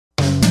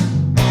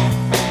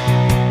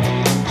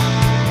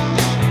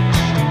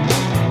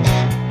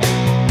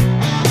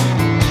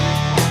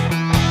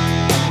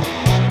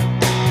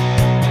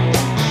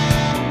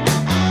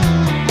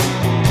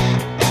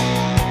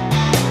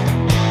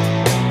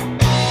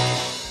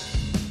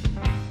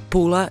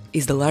Pula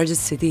is the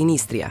largest city in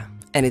Istria,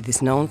 and it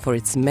is known for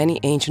its many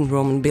ancient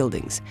Roman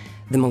buildings,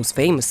 the most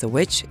famous of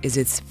which is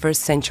its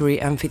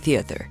first-century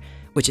amphitheater,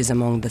 which is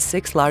among the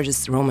 6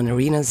 largest Roman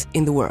arenas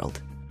in the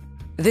world.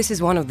 This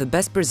is one of the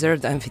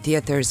best-preserved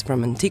amphitheaters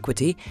from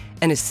antiquity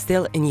and is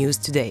still in use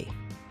today.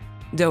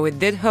 Though it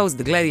did host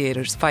the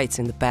gladiators' fights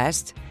in the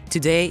past,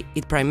 today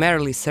it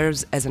primarily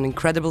serves as an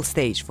incredible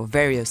stage for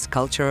various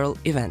cultural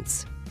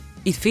events.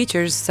 It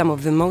features some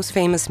of the most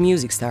famous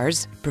music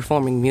stars,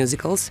 performing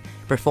musicals,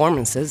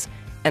 performances,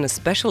 and a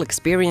special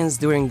experience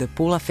during the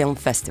Pula Film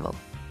Festival.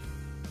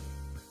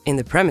 In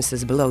the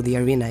premises below the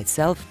arena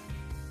itself,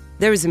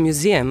 there is a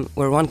museum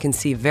where one can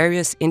see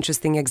various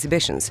interesting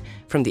exhibitions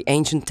from the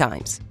ancient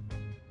times.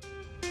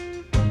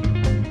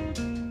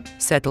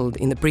 Settled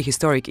in the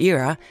prehistoric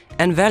era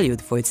and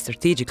valued for its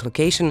strategic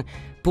location,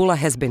 Pula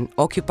has been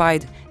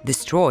occupied,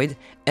 destroyed,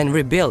 and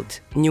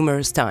rebuilt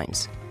numerous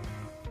times.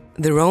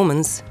 The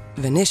Romans,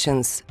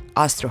 Venetians,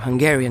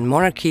 Austro-Hungarian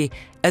monarchy,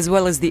 as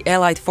well as the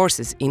Allied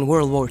forces in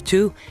World War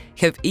II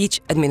have each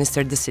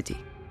administered the city.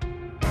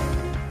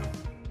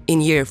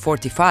 In year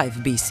 45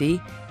 BC,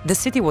 the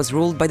city was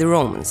ruled by the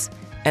Romans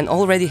and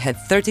already had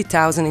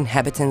 30,000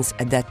 inhabitants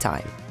at that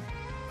time.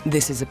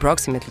 This is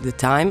approximately the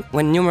time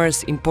when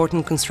numerous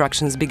important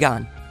constructions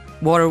began: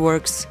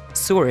 waterworks,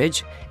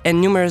 sewerage, and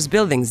numerous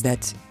buildings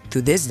that,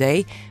 to this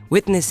day,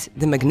 witness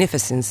the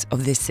magnificence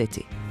of this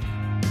city.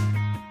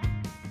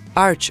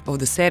 Arch of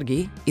the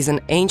Sergi is an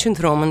ancient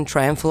Roman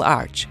triumphal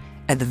arch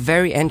at the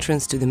very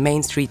entrance to the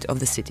main street of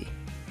the city.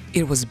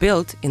 It was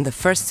built in the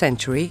 1st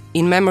century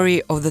in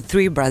memory of the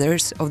 3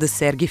 brothers of the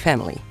Sergi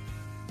family.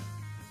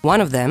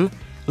 One of them,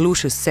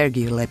 Lucius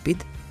Sergiu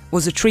Lepid,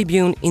 was a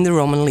tribune in the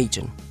Roman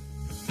legion.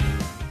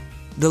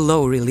 The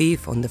low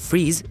relief on the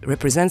frieze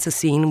represents a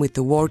scene with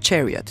the war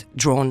chariot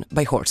drawn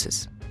by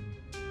horses.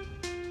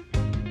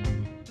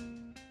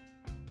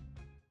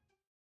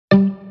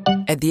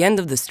 At the end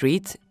of the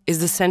street is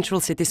the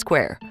central city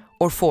square,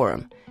 or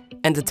forum,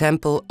 and the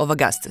temple of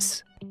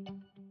Augustus.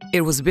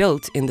 It was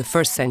built in the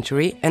 1st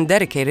century and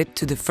dedicated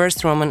to the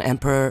first Roman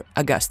emperor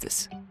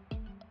Augustus.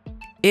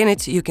 In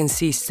it you can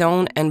see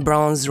stone and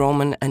bronze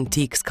Roman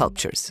antique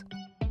sculptures.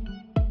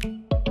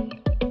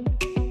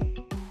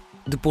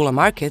 The Pula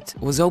market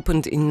was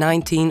opened in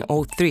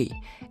 1903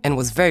 and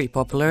was very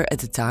popular at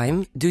the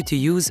time due to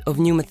use of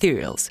new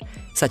materials,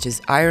 such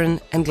as iron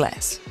and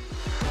glass.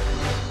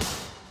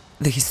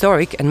 The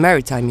Historic and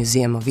Maritime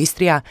Museum of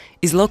Istria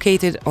is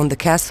located on the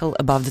castle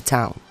above the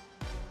town.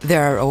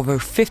 There are over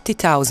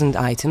 50,000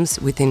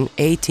 items within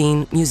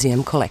 18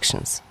 museum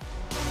collections.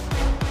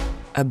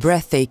 A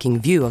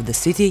breathtaking view of the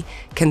city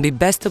can be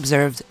best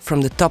observed from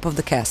the top of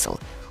the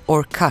castle,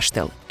 or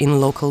kastel in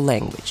local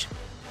language.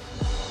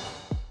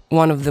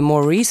 One of the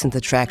more recent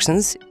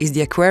attractions is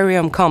the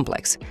aquarium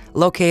complex,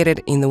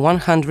 located in the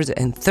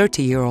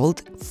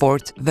 130-year-old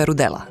Fort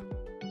Verudela.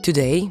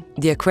 Today,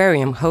 the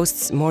aquarium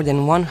hosts more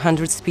than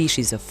 100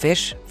 species of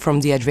fish from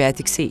the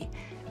Adriatic Sea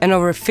and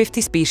over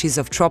 50 species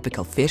of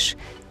tropical fish,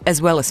 as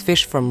well as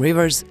fish from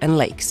rivers and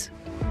lakes.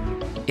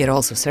 It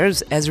also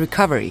serves as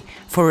recovery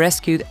for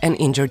rescued and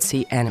injured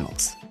sea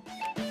animals.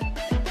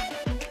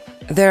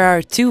 There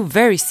are 2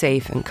 very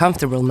safe and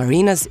comfortable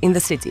marinas in the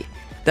city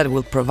that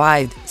will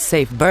provide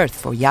safe berth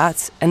for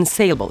yachts and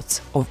sailboats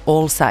of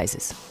all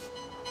sizes.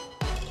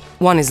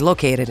 One is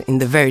located in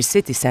the very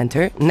city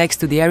center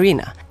next to the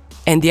arena,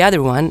 and the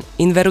other one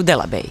in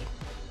Verudela Bay.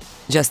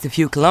 Just a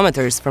few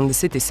kilometers from the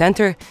city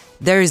center,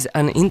 there is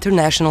an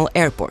international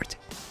airport,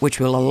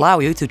 which will allow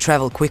you to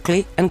travel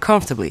quickly and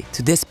comfortably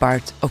to this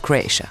part of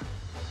Croatia.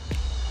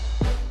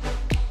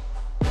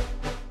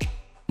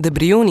 The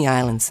Brijuni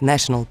Islands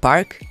National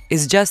Park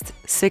is just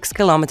 6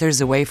 kilometers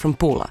away from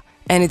Pula,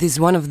 and it is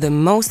one of the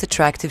most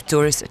attractive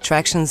tourist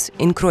attractions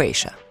in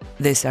Croatia.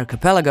 This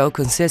archipelago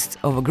consists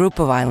of a group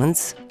of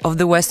islands of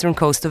the western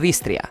coast of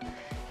Istria,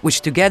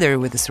 which together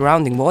with the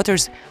surrounding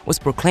waters was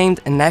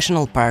proclaimed a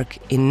national park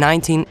in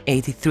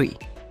 1983.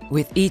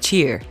 With each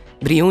year,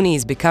 Brijuni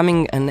is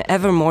becoming an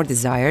ever more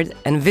desired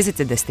and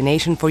visited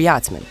destination for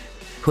yachtsmen,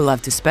 who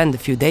love to spend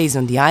a few days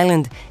on the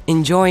island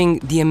enjoying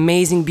the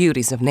amazing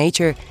beauties of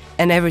nature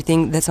and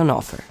everything that's on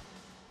offer.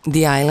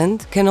 The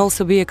island can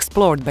also be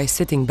explored by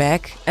sitting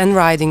back and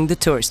riding the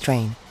tourist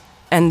train,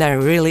 and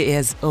there really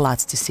is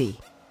lots to see.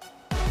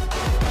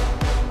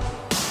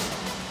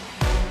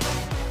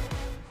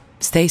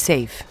 Stay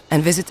safe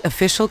and visit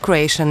official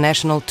Croatian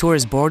National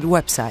Tourist Board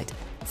website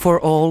for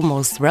all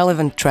most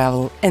relevant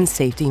travel and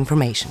safety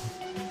information.